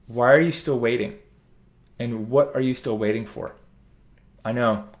Why are you still waiting? And what are you still waiting for? I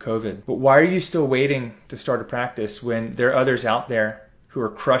know, COVID. But why are you still waiting to start a practice when there are others out there who are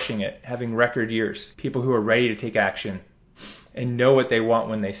crushing it, having record years, people who are ready to take action and know what they want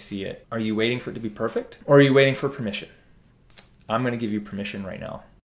when they see it? Are you waiting for it to be perfect? Or are you waiting for permission? I'm going to give you permission right now.